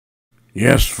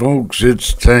Yes, folks,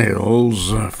 it's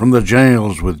Tales from the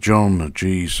Jails with John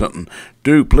G. Sutton.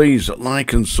 Do please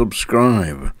like and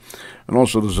subscribe. And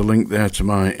also there's a link there to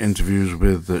my interviews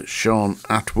with Sean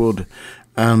Atwood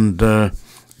and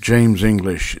James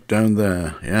English down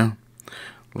there, yeah?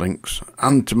 Links.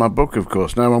 And to my book, of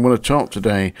course. Now, I'm going to talk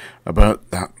today about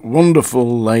that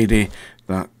wonderful lady,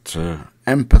 that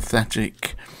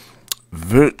empathetic,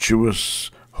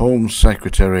 virtuous Home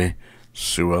Secretary,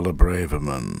 Suella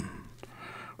Braverman.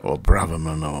 Or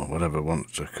Braverman, or whatever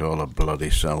wants to call her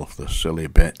bloody self, the silly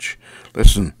bitch.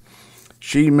 Listen,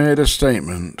 she made a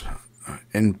statement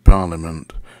in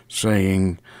Parliament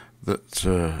saying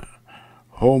that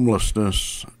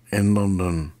homelessness in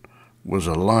London was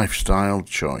a lifestyle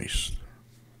choice.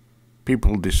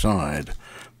 People decide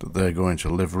that they're going to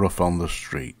live rough on the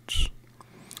streets.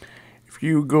 If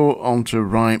you go onto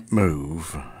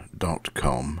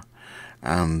rightmove.com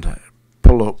and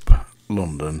pull up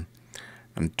London,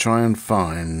 and try and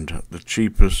find the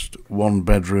cheapest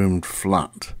one-bedroomed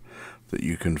flat that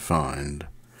you can find,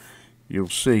 you'll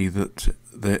see that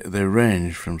they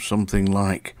range from something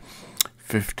like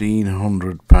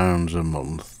 £1,500 a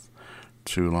month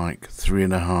to like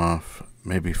 £3,500,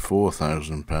 maybe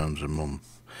 £4,000 a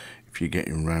month if you're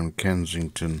getting round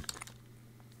Kensington,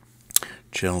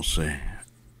 Chelsea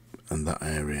and that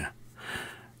area.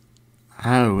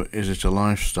 How is it a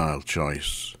lifestyle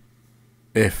choice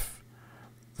if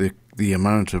the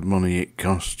amount of money it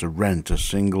costs to rent a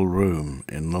single room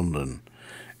in London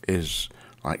is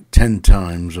like 10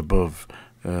 times above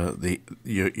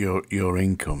your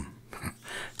income?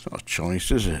 It's not a choice,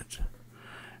 is it?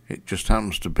 It just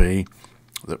happens to be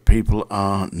that people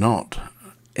are not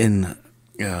in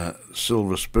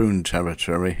silver spoon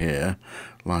territory here,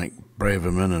 like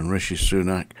Braverman and Rishi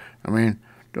Sunak. I mean,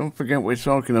 don't forget we're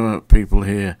talking about people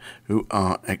here who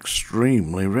are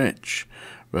extremely rich.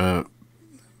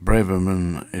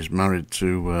 Braverman is married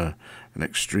to an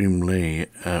extremely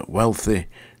wealthy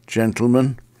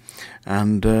gentleman,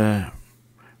 and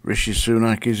Rishi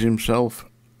Sunak is himself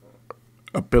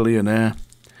a billionaire,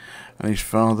 and his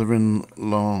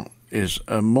father-in-law is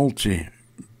a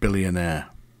multi-billionaire.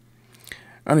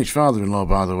 And his father-in-law,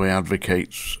 by the way,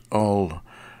 advocates all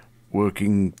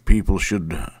working people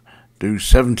should do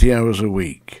 70 hours a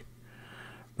week.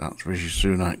 That's Rishi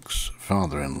Sunak's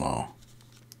father-in-law,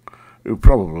 who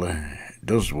probably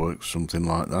does work something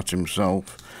like that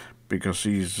himself because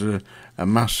he's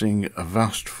amassing a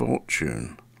vast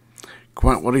fortune.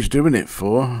 Quite what he's doing it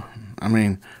for. I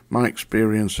mean, my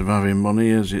experience of having money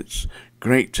is it's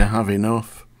great to have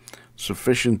enough.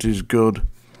 Sufficient is good.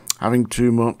 Having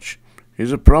too much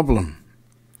is a problem.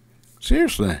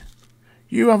 Seriously,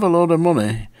 you have a load of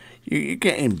money, you're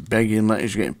getting begging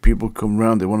letters, you're getting people come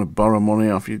round, they want to borrow money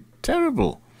off you.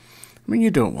 Terrible. I mean,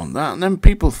 you don't want that. And then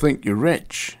people think you're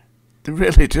rich. They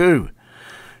really do.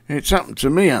 It's happened to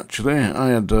me, actually. I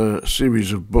had a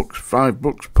series of books, 5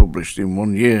 books published in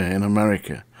 1 year in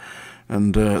America.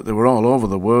 And they were all over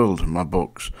the world, my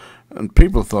books. And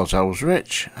people thought I was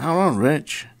rich. How am I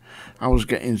rich? I was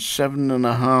getting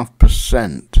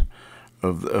 7.5%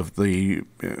 of the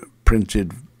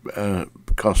printed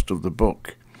cost of the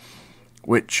book,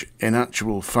 which in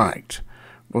actual fact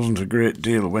wasn't a great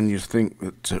deal when you think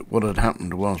that what had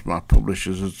happened was my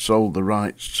publishers had sold the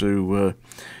rights to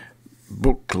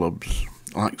book clubs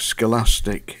like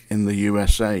Scholastic in the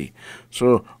USA.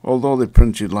 So although they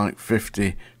printed like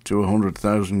 50 to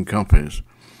 100,000 copies,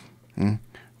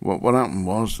 what happened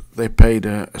was they paid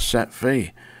a set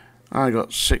fee. I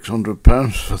got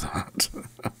 £600 for that.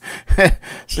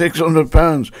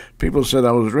 £600. People said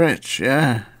I was rich.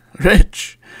 Yeah,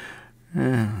 rich.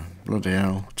 Yeah, bloody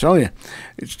hell. I tell you,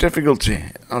 it's difficulty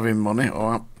having money,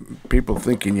 or people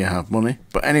thinking you have money.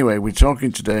 But anyway, we're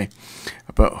talking today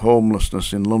about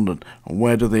homelessness in London, and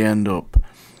where do they end up?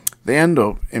 They end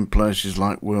up in places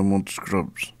like Wormwood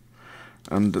Scrubs,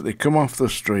 and they come off the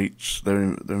streets.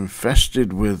 They're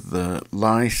infested with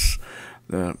lice.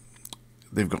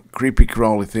 They've got creepy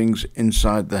crawly things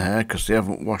inside the hair because they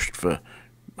haven't washed for,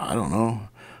 I don't know.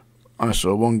 I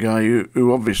saw one guy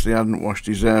who obviously hadn't washed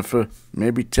his hair for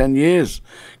maybe 10 years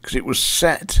because it was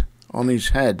set on his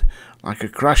head like a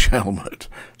crash helmet.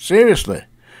 Seriously,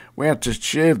 we had to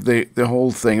shave the whole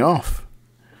thing off.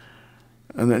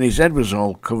 And then his head was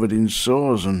all covered in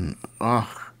sores and,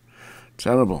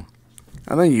 terrible.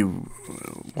 And then you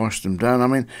washed them down. I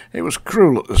mean, it was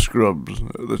cruel at the Scrubs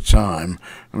at the time.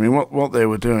 I mean, what they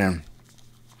were doing,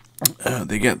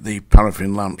 they get the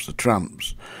paraffin lamps, the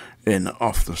tramps, in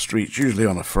off the streets, usually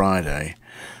on a Friday.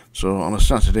 So on a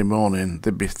Saturday morning,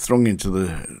 they'd be throng into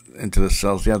the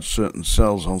cells. They had certain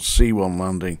cells on C1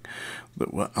 landing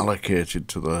that were allocated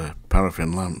to the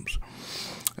paraffin lamps,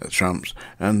 tramps,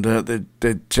 and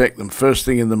they'd take them first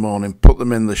thing in the morning, put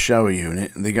them in the shower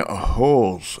unit, and they got a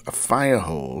hose, a fire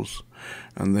hose,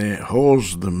 and they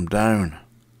hosed them down.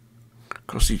 Of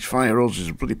course, these fire hoses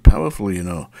are pretty powerful, you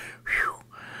know. Whew.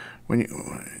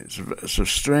 It's a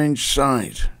strange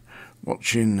sight,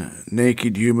 watching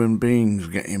naked human beings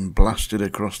getting blasted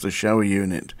across the shower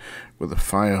unit with a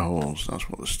fire hose. That's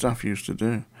what the staff used to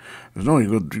do. There's no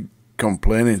good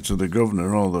complaining to the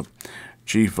governor or the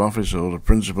chief officer or the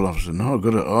principal officer. No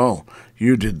good at all.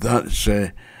 You did that.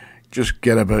 Say, just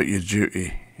get about your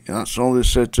duty. That's all they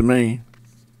said to me.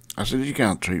 I said, you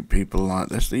can't treat people like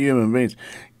this. They're human beings.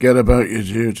 Get about your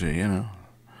duty, you know.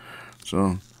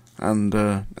 So, and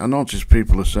I noticed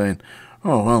people are saying,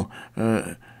 oh well,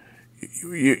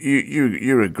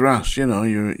 you're a grass, you know.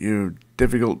 You're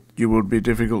difficult. You would be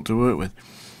difficult to work with.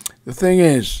 The thing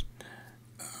is,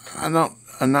 I'm not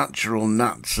a natural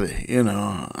Nazi, you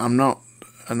know. I'm not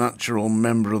a natural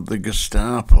member of the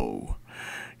Gestapo.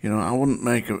 You know, I wouldn't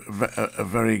make a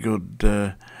very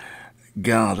good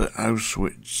guard at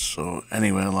Auschwitz or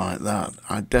anywhere like that.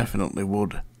 I definitely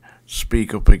would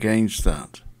speak up against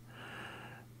that.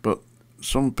 But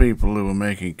some people who were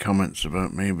making comments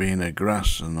about me being a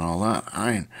grass and all that,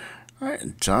 I'm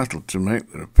entitled to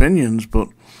make their opinions, but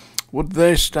would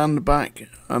they stand back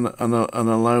and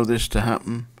allow this to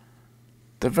happen?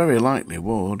 They very likely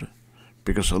would,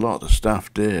 because a lot of the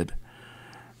staff did.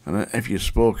 And if you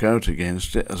spoke out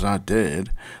against it, as I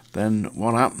did, then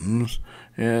what happens?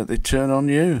 Yeah, they turn on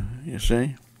you, you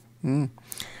see. And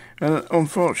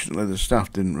unfortunately, the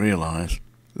staff didn't realise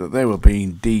that they were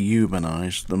being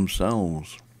dehumanised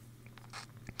themselves.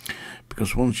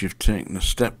 Because once you've taken a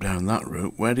step down that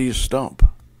route, where do you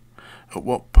stop? At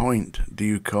what point do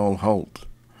you call halt?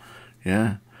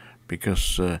 Yeah,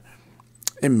 because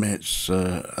inmates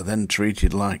are then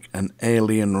treated like an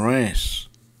alien race.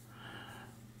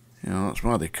 You know, that's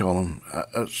why they call them,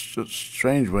 it's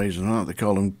strange ways and that, they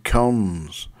call them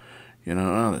cons. You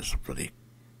know, oh, that's a bloody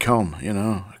con, you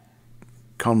know,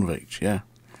 convict, yeah.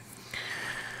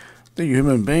 They're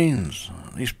human beings.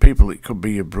 These people, it could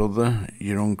be your brother,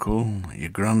 your uncle, your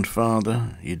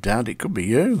grandfather, your dad, it could be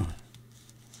you.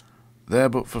 There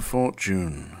but for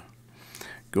fortune.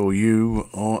 Go you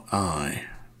or I,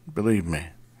 believe me.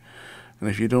 And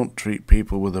if you don't treat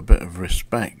people with a bit of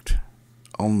respect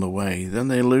on the way, then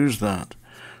they lose that,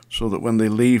 so that when they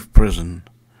leave prison,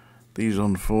 these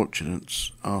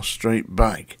unfortunates are straight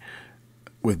back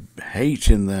with hate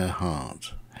in their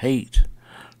heart, hate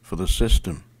for the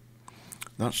system.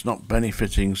 That's not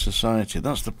benefiting society.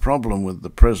 That's the problem with the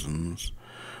prisons.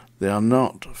 They are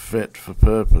not fit for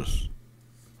purpose.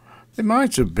 They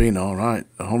might have been all right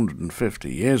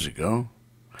 150 years ago,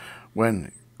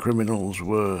 when criminals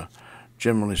were,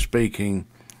 generally speaking,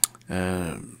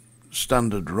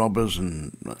 standard robbers,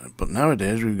 but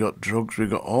nowadays we've got drugs, we've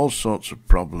got all sorts of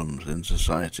problems in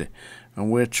society,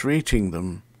 and we're treating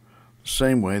them the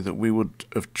same way that we would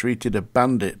have treated a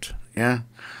bandit, yeah,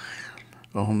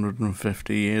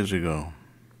 150 years ago.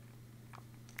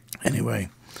 Anyway,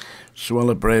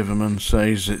 Suella Braverman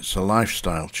says it's a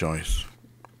lifestyle choice.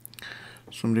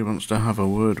 Somebody wants to have a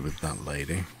word with that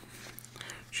lady.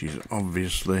 She's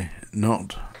obviously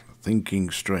not thinking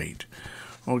straight.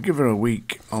 I'll give her a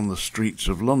week on the streets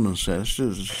of London,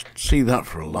 says. See that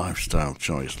for a lifestyle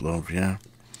choice, love, yeah?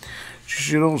 She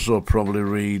should also probably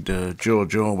read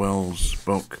George Orwell's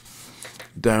book,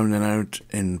 Down and Out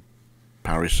in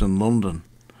Paris and London.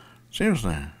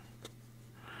 Seriously.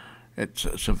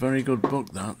 It's a very good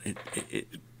book, that.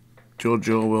 George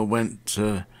Orwell went,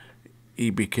 he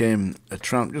became a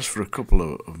tramp just for a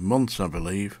couple of months, I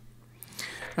believe.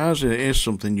 As it is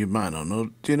something you might not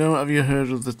know. Do you know, have you heard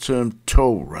of the term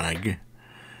toe rag?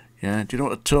 Yeah, do you know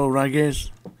what a toe rag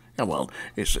is? Yeah, well,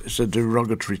 it's a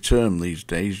derogatory term these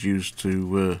days used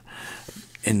to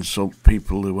insult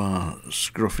people who are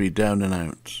scruffy down and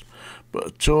outs. But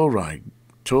a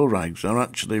toe rags are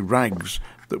actually rags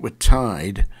that were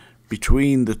tied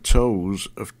between the toes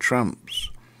of tramps,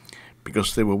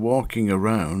 because they were walking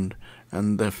around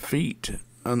and their feet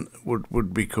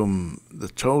would become, the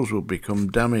toes would become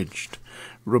damaged,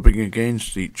 rubbing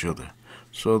against each other.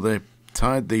 So they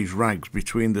tied these rags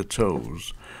between the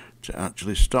toes to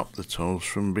actually stop the toes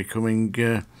from becoming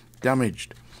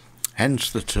damaged.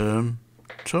 Hence the term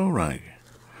toe rag.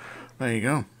 There you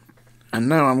go. And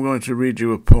now I'm going to read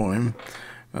you a poem,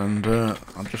 and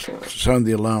I'll just sound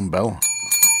the alarm bell.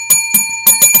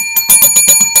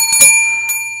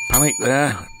 Panic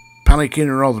there, panic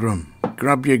in Rotherham.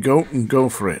 Grab your goat and go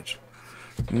for it.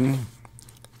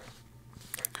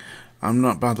 I'm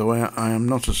not, by the way, I am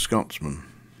not a Scotsman.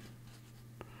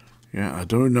 Yeah, I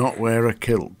do not wear a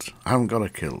kilt. I haven't got a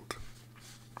kilt.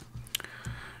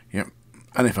 Yep.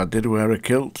 And if I did wear a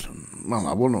kilt, well,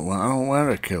 I don't wear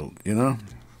a kilt, you know.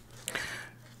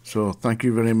 So thank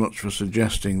you very much for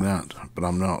suggesting that, but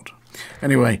I'm not.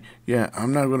 Anyway, yeah,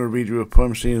 I'm now going to read you a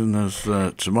poem, seeing as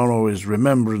tomorrow is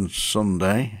Remembrance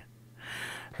Sunday.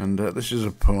 And this is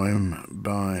a poem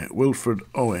by Wilfred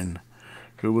Owen,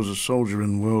 who was a soldier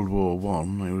in World War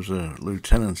One. He was a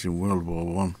lieutenant in World War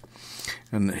One,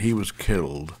 and he was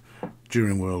killed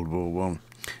during World War One.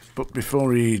 But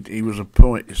before he was a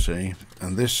poet, you see,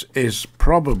 and this is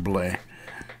probably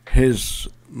his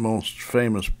most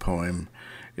famous poem.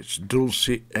 It's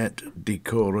Dulce et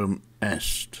decorum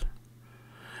est,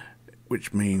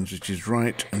 which means it is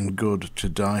right and good to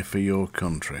die for your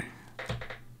country.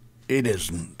 It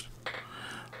isn't.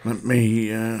 Let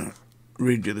me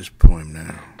read you this poem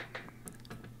now.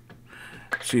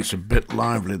 See, it's a bit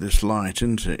lively, this light,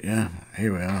 isn't it? Yeah,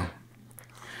 here we are.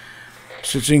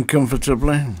 Sitting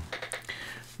comfortably.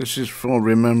 This is for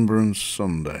Remembrance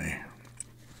Sunday.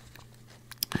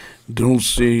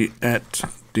 Dulce et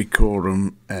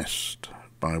decorum est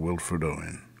by Wilfred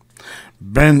Owen.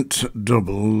 Bent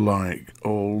double like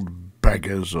old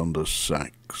beggars under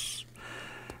sacks,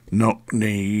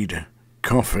 knock-kneed,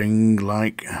 coughing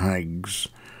like hags,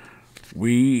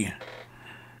 we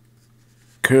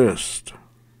cursed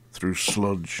through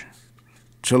sludge,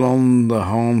 till on the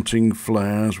haunting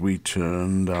flares we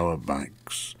turned our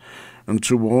backs, and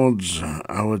towards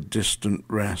our distant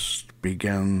rest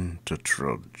began to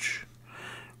trudge.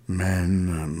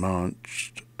 Men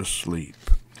marched asleep.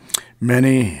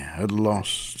 Many had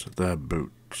lost their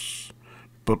boots,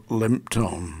 but limped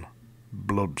on,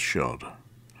 bloodshot.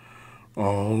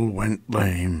 All went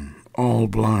lame, all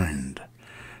blind,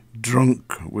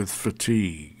 drunk with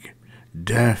fatigue,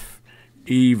 deaf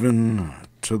even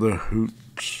to the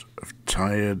hoots of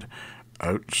tired,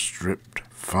 outstripped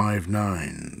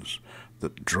 5-9s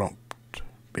that dropped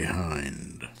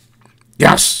behind.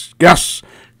 Gas! Gas!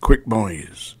 Quick,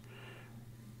 boys!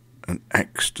 An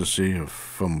ecstasy of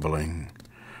fumbling,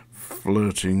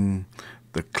 flirting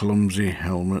the clumsy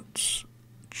helmets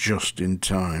just in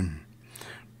time.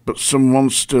 But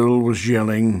someone still was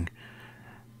yelling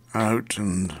out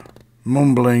and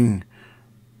mumbling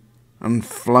and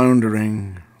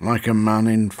floundering like a man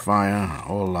in fire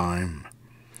or lime.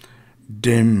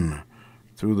 Dim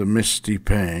through the misty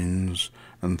panes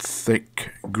and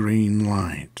thick green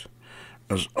light,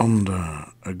 as under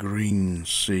a green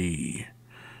sea,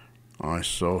 I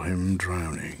saw him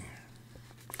drowning.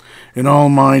 In all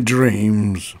my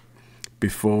dreams,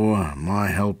 before my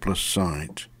helpless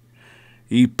sight,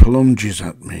 he plunges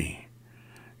at me,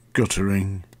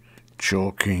 guttering,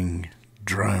 choking,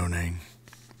 drowning.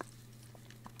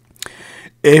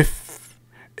 If,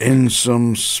 in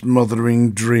some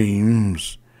smothering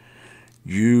dreams,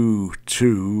 you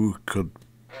too could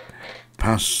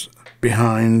pass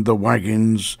behind the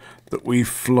wagons that we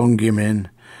flung him in,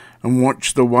 and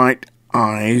watch the white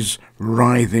eyes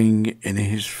writhing in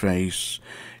his face,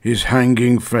 his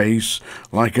hanging face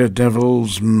like a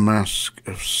devil's mask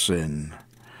of sin.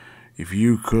 If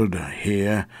you could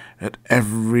hear at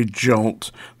every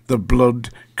jolt the blood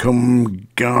come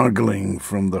gargling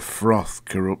from the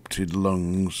froth-corrupted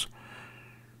lungs,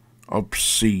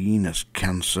 obscene as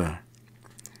cancer,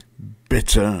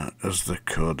 bitter as the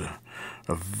cud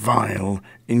of vile,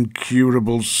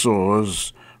 incurable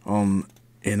sores on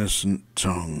innocent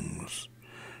tongues.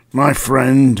 My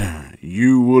friend,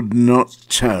 you would not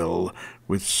tell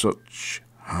with such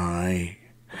high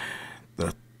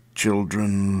the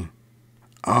children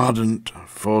ardent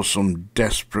for some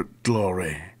desperate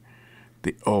glory,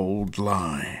 the old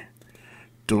lie,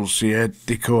 dulce et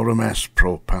decorum est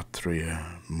pro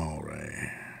patria more.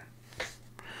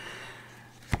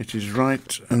 It is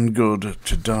right and good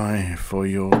to die for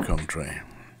your country.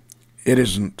 It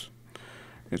isn't.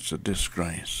 It's a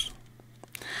disgrace.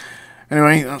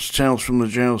 Anyway, that's Tales from the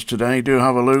Jails today. Do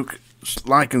have a look.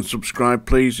 Like and subscribe,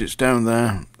 please. It's down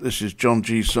there. This is John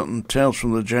G. Sutton, Tales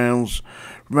from the Jails.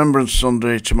 Remembrance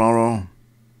Sunday tomorrow.